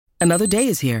Another day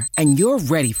is here, and you're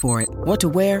ready for it. What to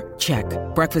wear? Check.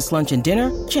 Breakfast, lunch, and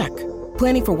dinner? Check.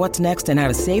 Planning for what's next and how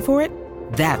to save for it?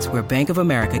 That's where Bank of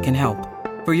America can help.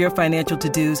 For your financial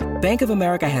to-dos, Bank of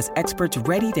America has experts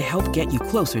ready to help get you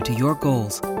closer to your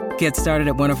goals. Get started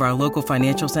at one of our local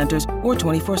financial centers or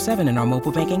 24/7 in our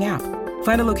mobile banking app.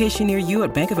 Find a location near you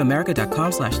at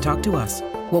bankofamerica.com/talktous.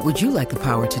 What would you like the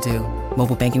power to do?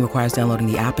 Mobile banking requires downloading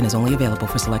the app and is only available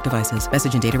for select devices.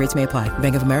 Message and data rates may apply.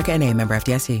 Bank of America N.A., member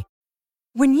FDIC.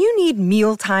 When you need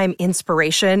mealtime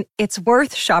inspiration, it's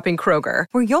worth shopping Kroger,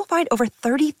 where you'll find over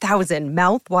 30,000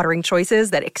 mouth-watering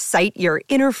choices that excite your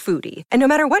inner foodie. And no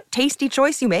matter what tasty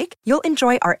choice you make, you'll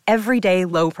enjoy our everyday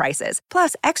low prices,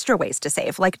 plus extra ways to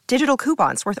save, like digital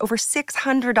coupons worth over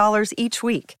 $600 each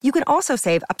week. You can also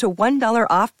save up to $1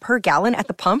 off per gallon at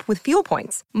the pump with fuel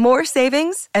points. More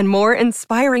savings and more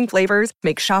inspiring flavors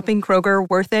make shopping Kroger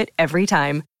worth it every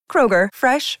time. Kroger,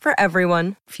 fresh for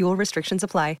everyone. Fuel restrictions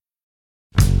apply.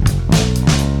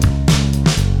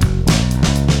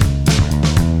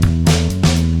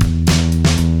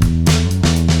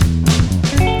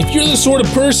 If you're the sort of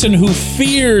person who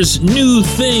fears new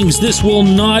things, this will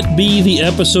not be the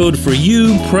episode for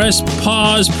you. Press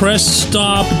pause, press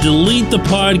stop, delete the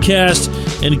podcast,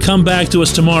 and come back to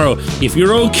us tomorrow. If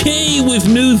you're okay with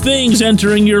new things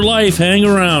entering your life, hang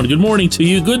around. Good morning to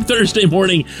you. Good Thursday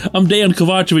morning. I'm Dan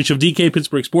Kovacevic of DK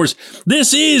Pittsburgh Sports.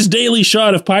 This is Daily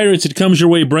Shot of Pirates. It comes your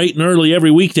way bright and early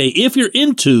every weekday. If you're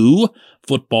into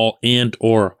football and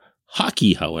or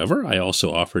hockey, however, I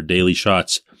also offer daily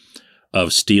shots of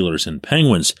Steelers and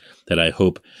Penguins that I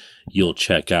hope you'll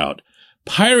check out.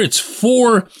 Pirates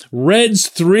 4, Reds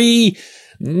 3.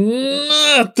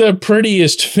 Not the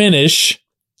prettiest finish,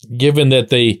 given that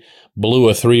they blew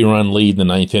a 3-run lead in the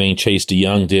ninth inning. Chase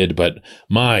DeYoung did, but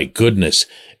my goodness,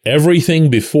 everything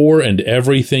before and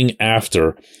everything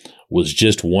after was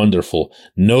just wonderful.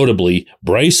 Notably,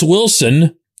 Bryce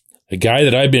Wilson, a guy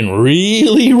that I've been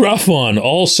really rough on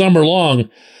all summer long,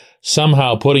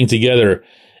 somehow putting together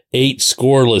 8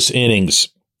 scoreless innings.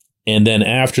 And then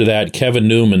after that, Kevin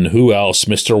Newman, who else?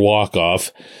 Mr.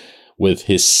 Walkoff, with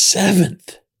his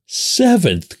seventh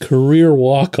career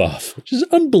walk-off, which is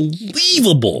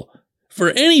unbelievable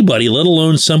for anybody, let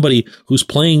alone somebody who's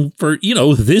playing for,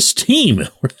 this team,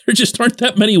 where there just aren't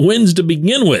that many wins to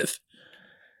begin with.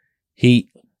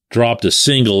 He dropped a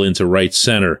single into right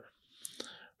center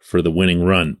for the winning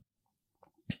run.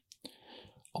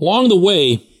 Along the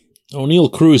way, O'Neal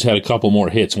Cruz had a couple more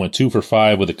hits, went 2 for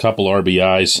 5 with a couple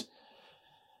RBIs,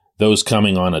 those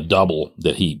coming on a double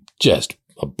that he just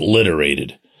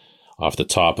obliterated off the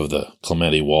top of the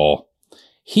Clemente wall.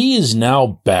 He is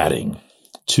now batting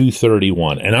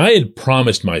 .231, and I had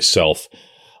promised myself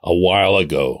a while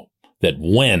ago that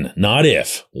when, not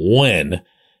if, when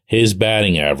his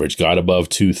batting average got above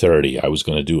 .230, I was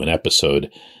going to do an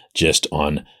episode just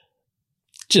on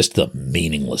just the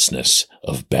meaninglessness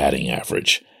of batting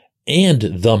average and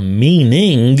the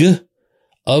meaning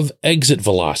of exit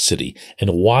velocity and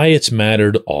why it's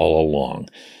mattered all along.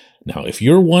 Now, if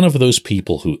you're one of those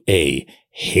people who, A,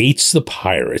 hates the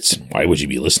Pirates, why would you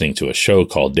be listening to a show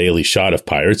called Daily Shot of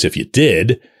Pirates if you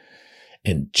did,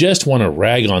 and just want to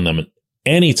rag on them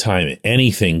anytime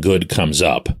anything good comes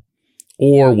up,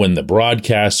 or when the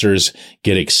broadcasters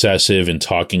get excessive in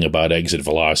talking about exit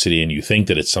velocity and you think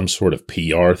that it's some sort of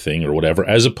PR thing or whatever,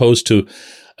 as opposed to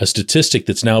a statistic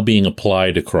that's now being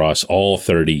applied across all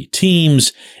 30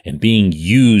 teams and being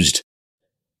used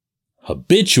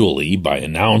habitually by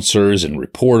announcers and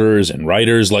reporters and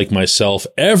writers like myself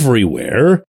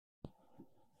everywhere.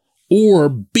 Or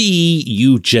B,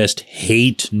 you just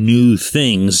hate new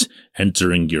things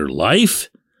entering your life,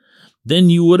 then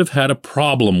you would have had a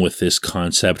problem with this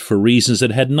concept for reasons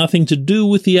that had nothing to do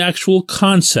with the actual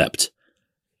concept.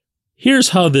 Here's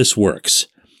how this works.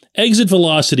 Exit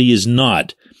velocity is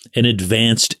not an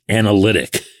advanced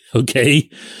analytic, okay?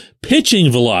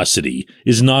 Pitching velocity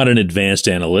is not an advanced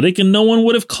analytic, and no one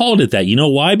would have called it that. You know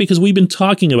why? Because we've been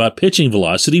talking about pitching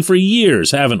velocity for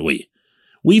years, haven't we?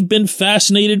 We've been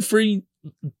fascinated for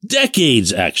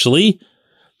decades, actually,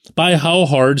 by how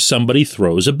hard somebody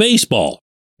throws a baseball.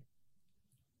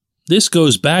 This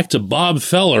goes back to Bob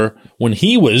Feller when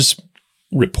he was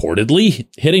reportedly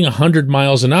hitting 100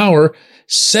 miles an hour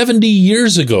 70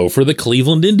 years ago for the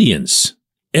Cleveland Indians.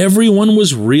 Everyone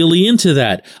was really into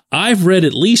that. I've read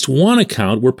at least one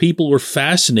account where people were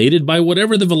fascinated by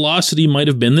whatever the velocity might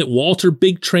have been that Walter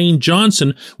Big Train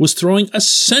Johnson was throwing a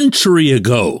century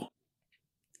ago.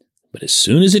 But as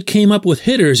soon as it came up with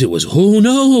hitters, it was, oh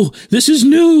no, this is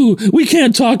new. We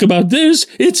can't talk about this.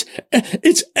 It's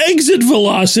exit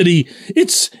velocity.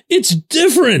 It's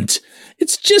different.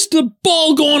 It's just the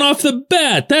ball going off the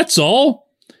bat, that's all.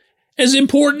 As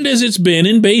important as it's been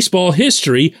in baseball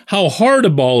history, how hard a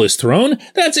ball is thrown,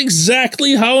 that's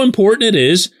exactly how important it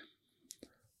is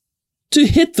to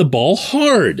hit the ball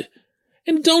hard.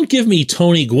 And don't give me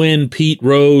Tony Gwynn, Pete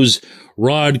Rose,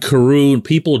 Rod Carew, and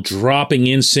people dropping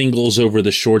in singles over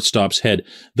the shortstop's head.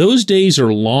 Those days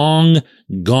are long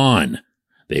gone.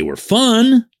 They were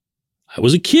fun. I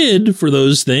was a kid for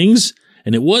those things,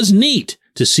 and it was neat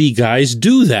to see guys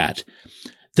do that.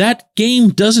 That game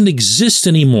doesn't exist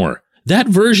anymore. That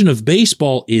version of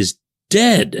baseball is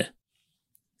dead.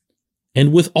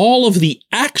 And with all of the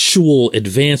actual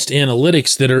advanced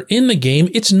analytics that are in the game,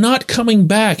 it's not coming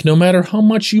back no matter how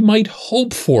much you might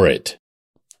hope for it.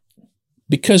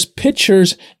 Because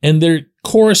pitchers and their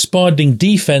corresponding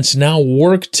defense now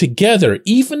work together,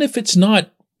 even if it's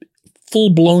not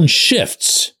full-blown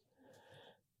shifts,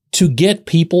 to get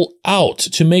people out,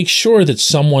 to make sure that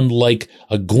someone like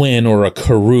a Gwynn or a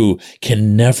Carew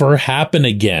can never happen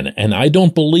again. And I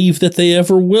don't believe that they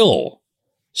ever will.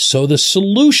 So the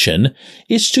solution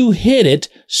is to hit it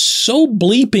so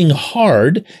bleeping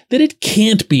hard that it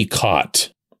can't be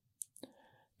caught.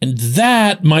 And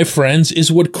that, my friends,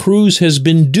 is what Cruz has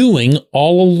been doing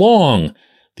all along.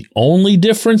 The only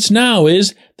difference now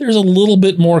is there's a little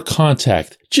bit more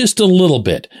contact, just a little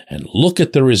bit, and look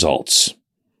at the results.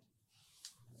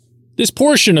 This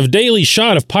portion of Daily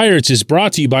Shot of Pirates is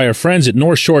brought to you by our friends at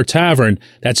North Shore Tavern,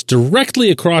 that's directly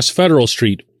across Federal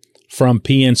Street from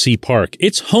PNC Park.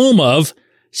 It's home of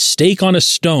Steak on a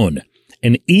Stone,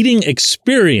 an eating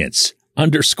experience,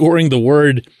 underscoring the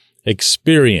word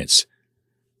experience.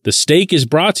 The steak is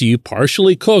brought to you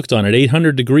partially cooked on an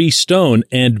 800-degree stone,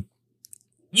 and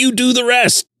you do the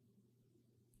rest.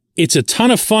 It's a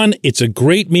ton of fun, it's a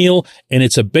great meal, and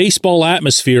it's a baseball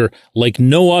atmosphere like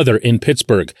no other in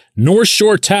Pittsburgh. North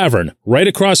Shore Tavern, right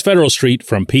across Federal Street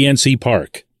from PNC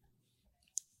Park.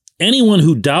 Anyone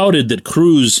who doubted that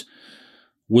Cruz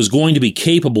was going to be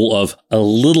capable of a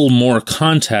little more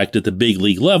contact at the big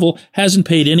league level hasn't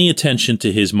paid any attention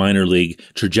to his minor league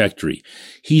trajectory.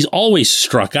 He's always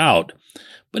struck out,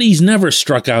 but he's never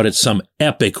struck out at some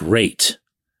epic rate.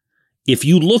 If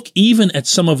you look even at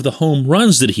some of the home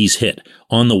runs that he's hit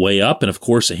on the way up, and of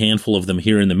course a handful of them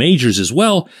here in the majors as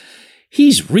well,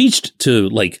 he's reached to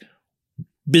like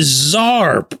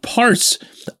bizarre parts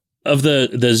of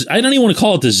the I don't even want to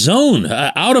call it the zone,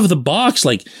 out of the box,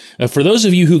 like for those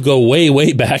of you who go way,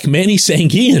 way back, Manny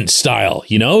Sanguillen style,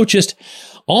 just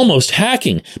almost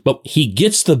hacking, but he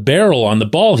gets the barrel on the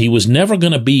ball. He was never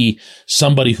going to be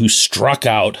somebody who struck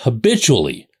out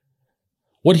habitually.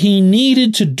 What he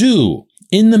needed to do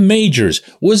in the majors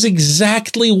was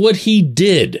exactly what he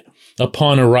did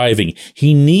upon arriving.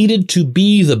 He needed to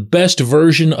be the best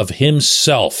version of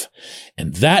himself.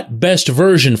 And that best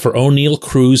version for Oneil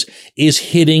Cruz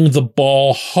is hitting the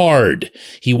ball hard.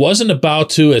 He wasn't about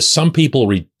to, as some people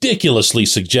ridiculously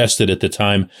suggested at the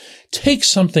time, take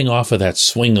something off of that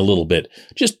swing a little bit.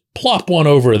 Just plop one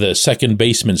over the second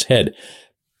baseman's head.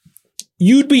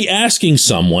 You'd be asking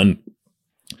someone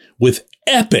with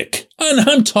epic, and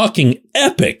I'm talking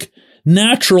epic,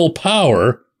 natural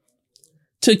power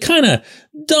to kind of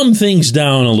dumb things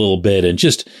down a little bit and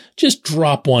just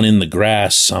drop one in the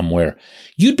grass somewhere.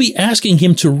 You'd be asking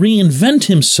him to reinvent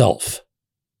himself.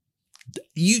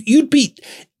 You'd be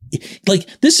like,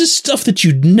 this is stuff that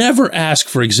you'd never ask,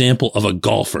 for example, of a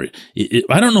golfer.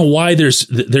 I don't know why they're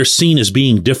seen as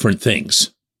being different things.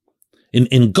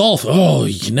 In golf,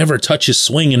 you can never touch his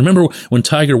swing. And remember when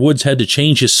Tiger Woods had to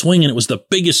change his swing and it was the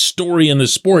biggest story in the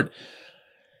sport?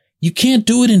 You can't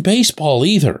do it in baseball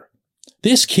either.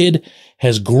 This kid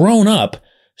has grown up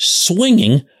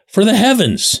swinging for the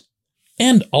heavens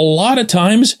and a lot of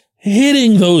times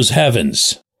hitting those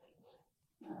heavens.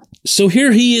 So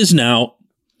here he is now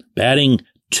batting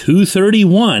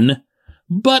 .231,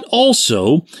 but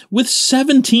also with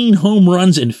 17 home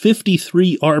runs and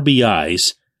 53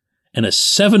 RBIs and a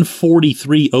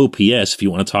 743 OPS, if you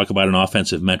want to talk about an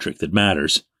offensive metric that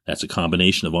matters. That's a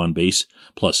combination of on-base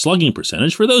plus slugging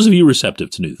percentage for those of you receptive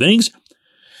to new things.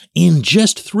 In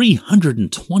just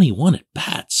 321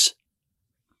 at-bats.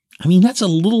 I mean, that's a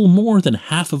little more than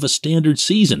half of a standard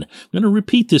season. I'm going to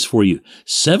repeat this for you.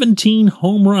 17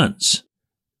 home runs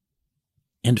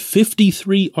and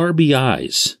 53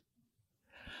 RBIs.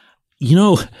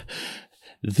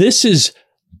 This is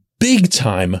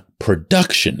big-time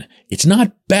production. It's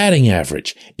not batting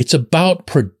average. It's about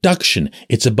production.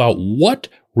 It's about what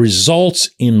results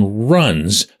in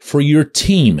runs for your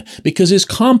team. Because as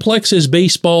complex as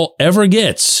baseball ever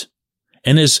gets,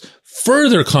 and as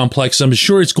further complex I'm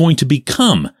sure it's going to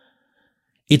become,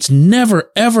 it's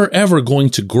never, ever, ever going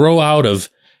to grow out of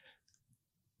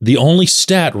the only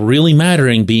stat really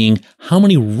mattering being how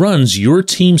many runs your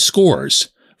team scores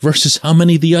versus how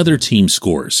many the other team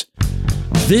scores.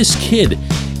 This kid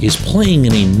is playing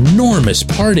an enormous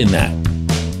part in that.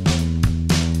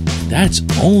 That's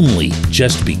only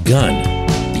just begun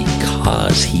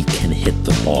because he can hit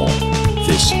the ball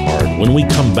this hard. When we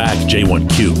come back,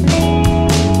 J1Q.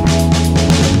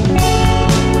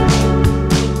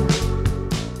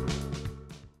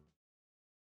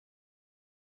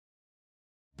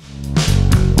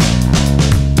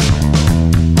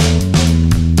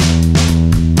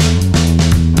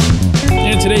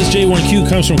 Today's J1Q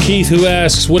comes from Keith, who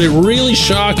asks, would it really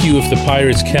shock you if the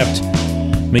Pirates kept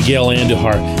Miguel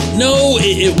Andujar? No,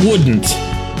 it wouldn't.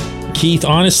 Keith,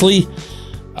 honestly,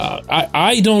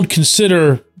 I don't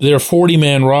consider their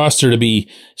 40-man roster to be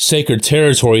sacred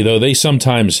territory, though they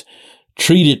sometimes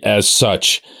treat it as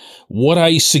such. What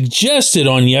I suggested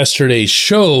on yesterday's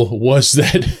show was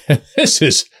that this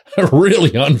is a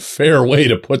really unfair way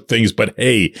to put things, but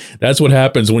hey, that's what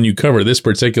happens when you cover this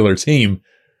particular team.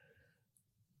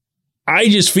 I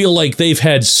just feel like they've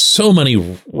had so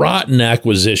many rotten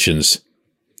acquisitions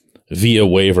via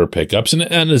waiver pickups, and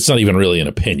it's not even really an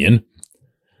opinion.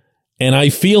 And I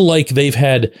feel like they've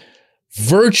had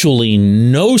virtually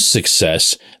no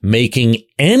success making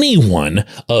anyone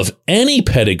of any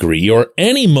pedigree or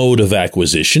any mode of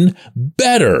acquisition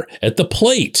better at the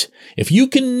plate. If you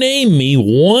can name me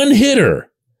one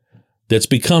hitter that's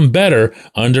become better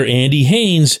under Andy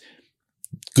Haynes,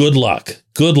 good luck.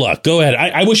 Good luck. Go ahead.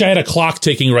 I wish I had a clock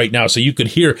ticking right now so you could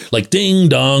hear like ding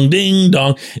dong, ding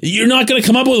dong. You're not going to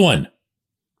come up with one.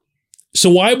 So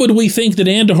why would we think that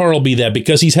Andujar will be that?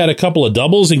 Because he's had a couple of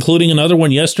doubles, including another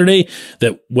one yesterday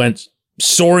that went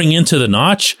soaring into the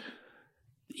notch.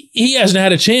 He hasn't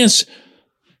had a chance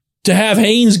to have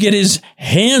Haynes get his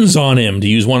hands on him, to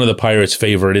use one of the Pirates'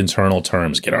 favorite internal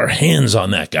terms. Get our hands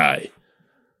on that guy.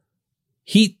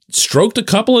 He stroked a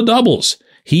couple of doubles.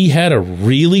 He had a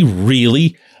really,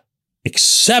 really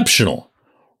exceptional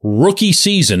rookie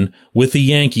season with the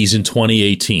Yankees in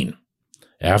 2018.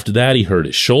 After that, he hurt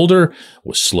his shoulder,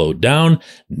 was slowed down,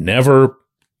 never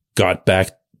got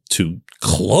back to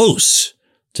close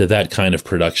to that kind of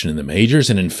production in the majors,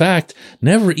 and in fact,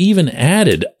 never even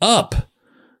added up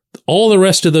all the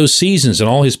rest of those seasons and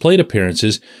all his plate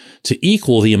appearances to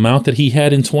equal the amount that he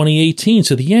had in 2018.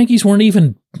 So the Yankees weren't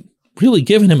even really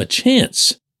giving him a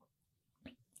chance.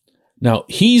 Now,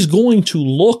 he's going to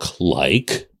look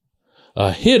like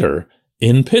a hitter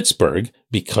in Pittsburgh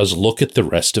because look at the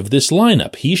rest of this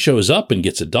lineup. He shows up and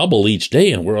gets a double each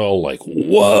day, and we're all like,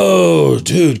 whoa,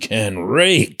 dude can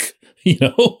rake, you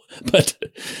know? But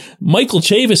Michael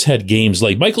Chavis had games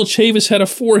like Michael Chavis had a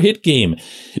 4-hit game.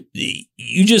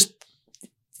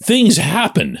 Things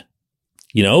happen.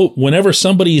 You know, whenever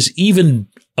somebody's even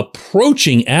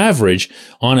approaching average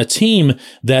on a team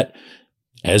that,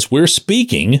 as we're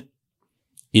speaking,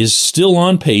 is still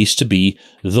on pace to be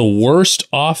the worst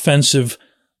offensive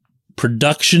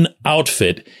production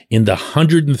outfit in the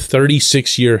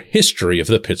 136-year history of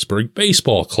the Pittsburgh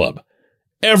Baseball Club.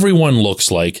 Everyone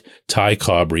looks like Ty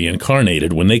Cobb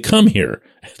reincarnated when they come here,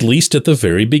 at least at the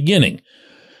very beginning.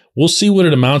 We'll see what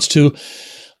it amounts to.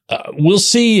 We'll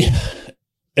see,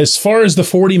 as far as the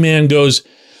 40-man goes,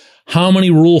 how many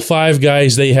Rule 5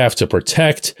 guys they have to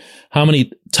protect, how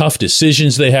many tough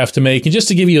decisions they have to make. And just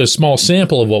to give you a small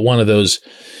sample of what one of those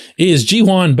is,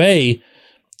 Ji-hwan Bae,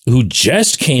 who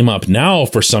just came up now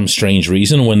for some strange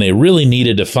reason when they really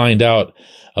needed to find out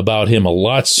about him a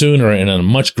lot sooner and a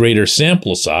much greater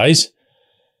sample size,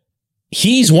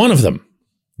 he's one of them.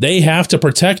 They have to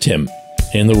protect him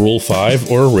in the Rule 5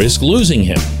 or risk losing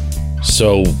him.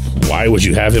 So why would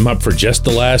you have him up for just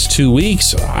the last 2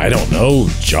 weeks? I don't know.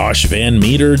 Josh Van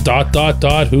Meter, ...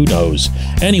 Who knows?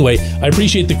 Anyway, I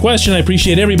appreciate the question. I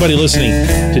appreciate everybody listening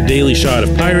to Daily Shot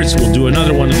of Pirates. We'll do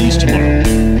another one of these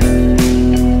tomorrow.